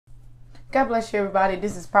God bless you, everybody.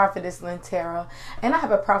 This is Prophetess Lintera, and I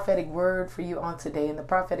have a prophetic word for you on today. And the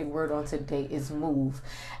prophetic word on today is move.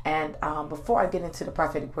 And before I get into the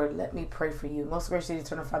prophetic word, let me pray for you. Most gracious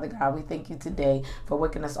eternal Father God, we thank you today for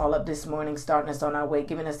waking us all up this morning, starting us on our way,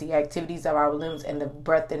 giving us the activities of our limbs and the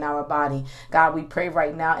breath in our body. God, we pray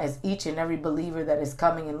right now as each and every believer that is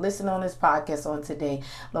coming and listening on this podcast on today,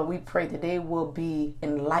 Lord, we pray that they will be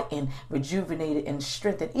enlightened, rejuvenated, and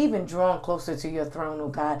strengthened, even drawn closer to your throne, oh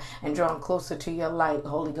God, and drawn closer to your light,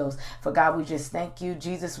 Holy Ghost. For God, we just thank you,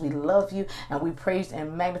 Jesus. We love you, and we praise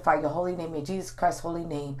and magnify your holy name in Jesus Christ's holy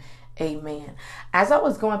name. Amen. As I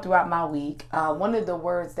was going throughout my week, one of the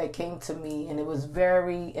words that came to me, and it was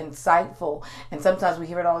very insightful, and sometimes we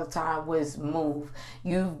hear it all the time, was move.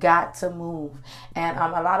 You've got to move. And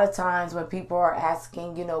a lot of times when people are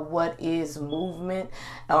asking, what is movement,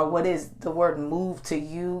 or what is the word move to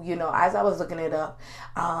you, as I was looking it up,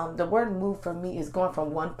 the word move for me is going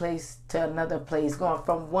from one place to another place, going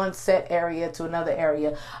from one set area to another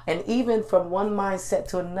area, and even from one mindset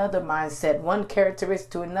to another mindset, one characteristic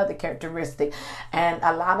to another characteristic. And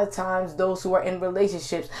a lot of times those who are in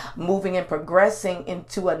relationships, moving and progressing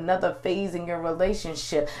into another phase in your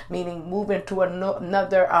relationship, meaning moving to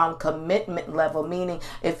another commitment level, meaning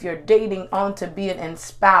if you're dating on to being in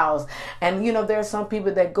spouse. And there are some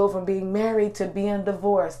people that go from being married to being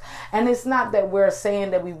divorced. And it's not that we're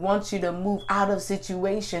saying that we want you to move out of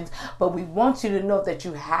situations, but we want you to know that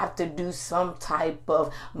you have to do some type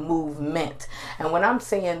of movement. And when I'm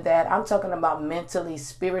saying that, I'm talking about mentally,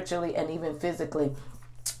 spiritually, and even physically.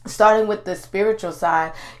 Starting with the spiritual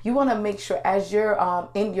side, you want to make sure as you're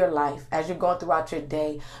in your life, as you're going throughout your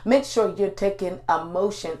day, make sure you're taking a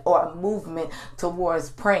motion or a movement towards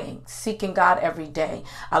praying, seeking God every day,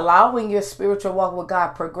 allowing your spiritual walk with God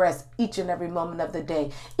progress each and every moment of the day.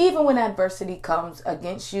 Even when adversity comes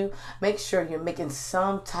against you, make sure you're making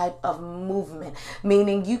some type of movement,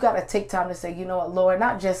 meaning you got to take time to say, you know what, Lord,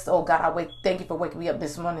 not just, oh God, thank you for waking me up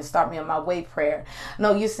this morning, start me on my way prayer.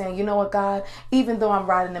 No, you're saying, you know what, God, even though I'm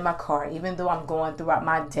riding in my car, even though I'm going throughout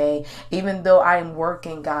my day, even though I'm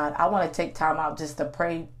working, God, I want to take time out just to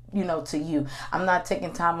pray to you. I'm not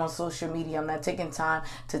taking time on social media. I'm not taking time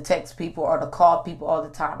to text people or to call people all the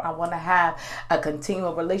time. I want to have a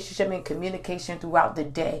continual relationship and communication throughout the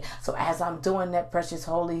day. So as I'm doing that, precious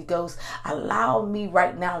Holy Ghost, allow me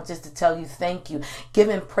right now just to tell you thank you,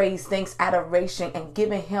 giving praise, thanks, adoration, and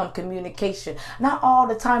giving him communication. Not all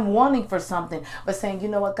the time wanting for something, but saying, you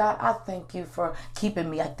know what, God, I thank you for keeping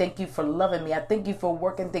me. I thank you for loving me. I thank you for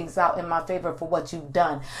working things out in my favor for what you've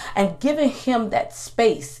done, and giving him that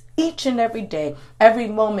space each and every day, every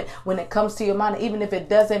moment when it comes to your mind, even if it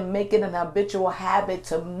doesn't make it an habitual habit,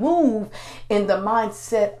 to move in the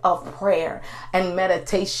mindset of prayer and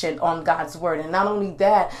meditation on God's word. And not only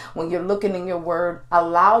that, when you're looking in your word,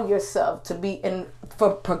 allow yourself to be in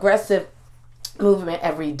for progressive movement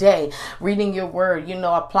every day, reading your word,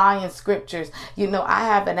 applying scriptures. I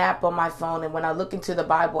have an app on my phone, and when I look into the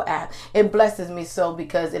Bible app, it blesses me so,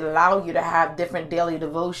 because it allows you to have different daily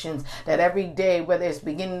devotions that every day, whether it's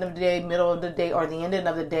beginning of the day, middle of the day, or the ending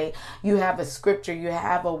of the day, you have a scripture, you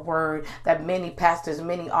have a word that many pastors,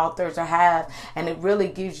 many authors have, and it really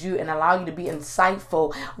gives you and allow you to be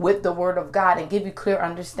insightful with the word of God and give you clear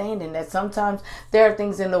understanding that sometimes there are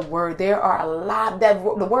things in the word, there are a lot that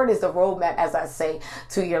the word is the roadmap, as I say,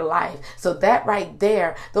 to your life. So that right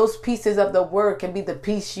there, those pieces of the word can be the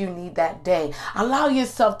piece you need that day. Allow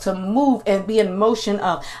yourself to move and be in motion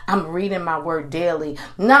of, I'm reading my word daily,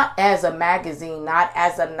 not as a magazine, not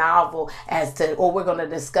as a novel, as to, we're going to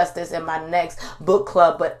discuss this in my next book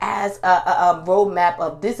club, but as a roadmap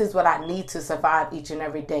of, this is what I need to survive each and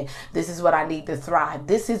every day. This is what I need to thrive.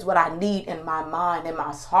 This is what I need in my mind, in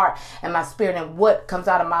my heart, and my spirit, and what comes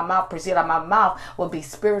out of my mouth, proceed out of my mouth, will be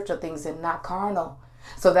spiritual things and not carnal.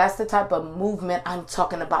 So that's the type of movement I'm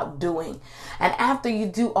talking about doing. And after you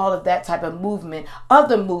do all of that type of movement,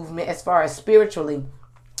 other movement as far as spiritually,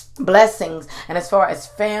 blessings, and as far as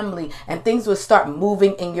family and things will start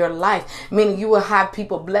moving in your life, meaning you will have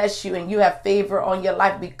people bless you and you have favor on your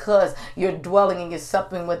life because you're dwelling and you're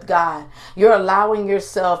supping with God. You're allowing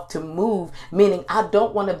yourself to move, meaning I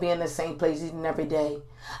don't want to be in the same place each and every day.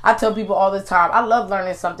 I tell people all the time, I love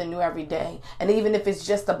learning something new every day. And even if it's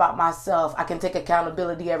just about myself, I can take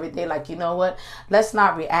accountability every day. Like, you know what? Let's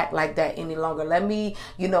not react like that any longer. Let me,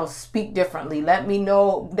 speak differently. Let me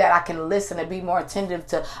know that I can listen and be more attentive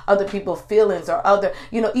to other people's feelings or other,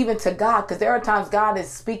 even to God. Because there are times God is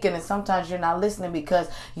speaking and sometimes you're not listening because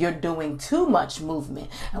you're doing too much movement.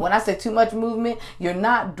 And when I say too much movement, you're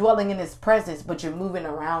not dwelling in his presence, but you're moving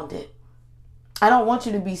around it. I don't want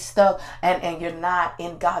you to be stuck and you're not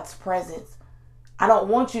in God's presence. I don't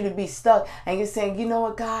want you to be stuck and you're saying, you know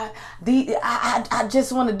what, God, I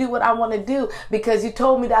just want to do what I want to do because you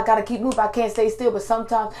told me that I got to keep moving. I can't stay still. But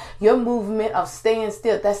sometimes your movement of staying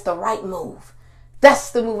still, that's the right move.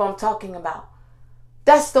 That's the move I'm talking about.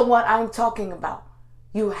 That's the one I'm talking about.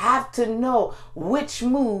 You have to know which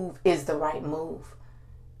move is the right move.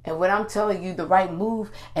 And when I'm telling you the right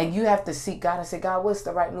move, and you have to seek God and say, God, what's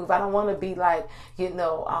the right move? I don't want to be like,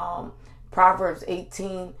 Proverbs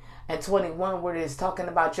 18:21, where it's talking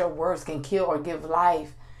about your words can kill or give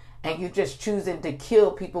life. And you're just choosing to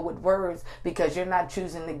kill people with words because you're not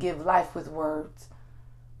choosing to give life with words.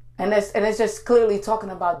 And it's just clearly talking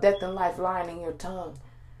about death and life lying in your tongue.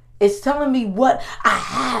 It's telling me what I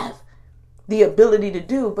have the ability to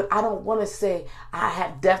do, but I don't want to say I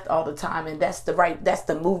have death all the time. And that's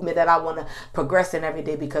the movement that I want to progress in every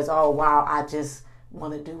day because, oh, wow, I just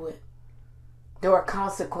want to do it. There are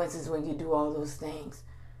consequences when you do all those things.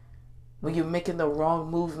 When you're making the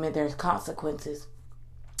wrong movement, there's consequences.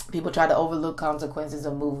 People try to overlook consequences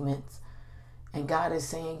of movements. And God is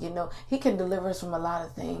saying, He can deliver us from a lot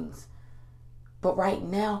of things. But right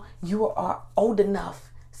now, you are old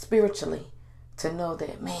enough spiritually to know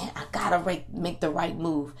that, man, I got to make the right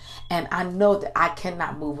move. And I know that I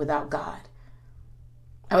cannot move without God.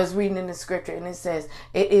 I was reading in the scripture and it says,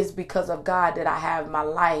 it is because of God that I have my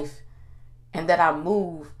life and that I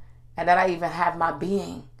move and that I even have my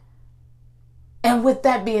being. And with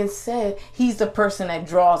that being said, He's the person that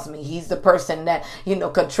draws me. He's the person that,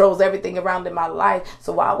 controls everything around in my life.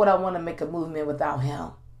 So why would I want to make a movement without Him?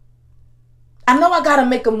 I know I got to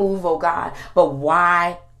make a move, oh God, but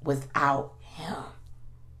why without Him?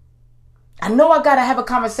 I know I got to have a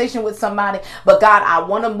conversation with somebody, but God, I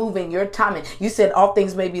want to move in your timing. You said all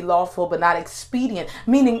things may be lawful, but not expedient,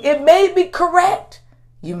 meaning it may be correct.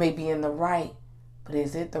 You may be in the right, but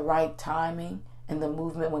is it the right timing and the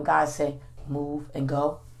movement when God say, move and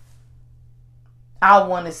go? I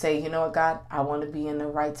want to say, you know what, God, I want to be in the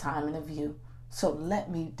right timing of you. So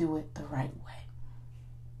let me do it the right way.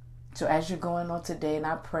 So as you're going on today, and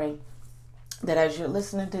I pray that as you're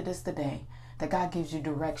listening to this today, that God gives you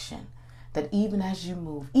direction, that even as you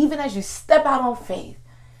move, even as you step out on faith,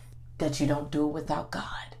 that you don't do it without God.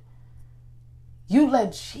 You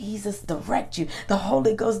let Jesus direct you. The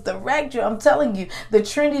Holy Ghost direct you. I'm telling you, the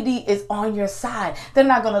Trinity is on your side. They're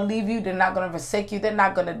not going to leave you. They're not going to forsake you. They're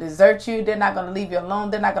not going to desert you. They're not going to leave you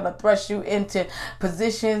alone. They're not going to thrust you into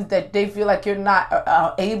positions that they feel like you're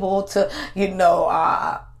not able to,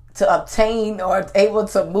 to obtain or able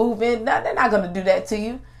to move in. No, they're not going to do that to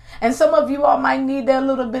you. And some of you all might need that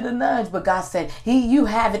little bit of nudge, but God said, you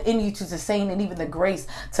have it in you to sustain and even the grace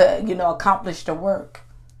to, accomplish the work.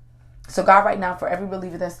 So God, right now, for every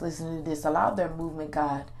believer that's listening to this, allow their movement,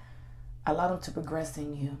 God. Allow them to progress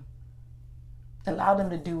in you. Allow them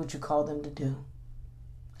to do what you call them to do.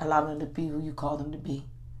 Allow them to be who you call them to be.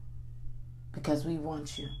 Because we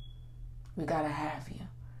want you. We got to have you.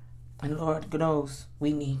 And Lord knows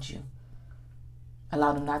we need you.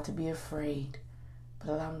 Allow them not to be afraid, but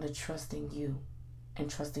allow them to trust in you and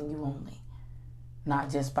trust in you only. Not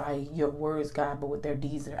just by your words, God, but with their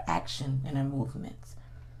deeds, their action, and their movements.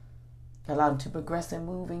 Allow them to progress and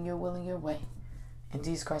move in your will and your way. In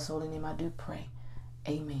Jesus Christ's holy name, I do pray.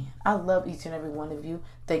 Amen. I love each and every one of you.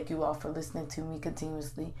 Thank you all for listening to me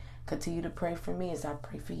continuously. Continue to pray for me as I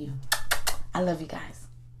pray for you. I love you guys.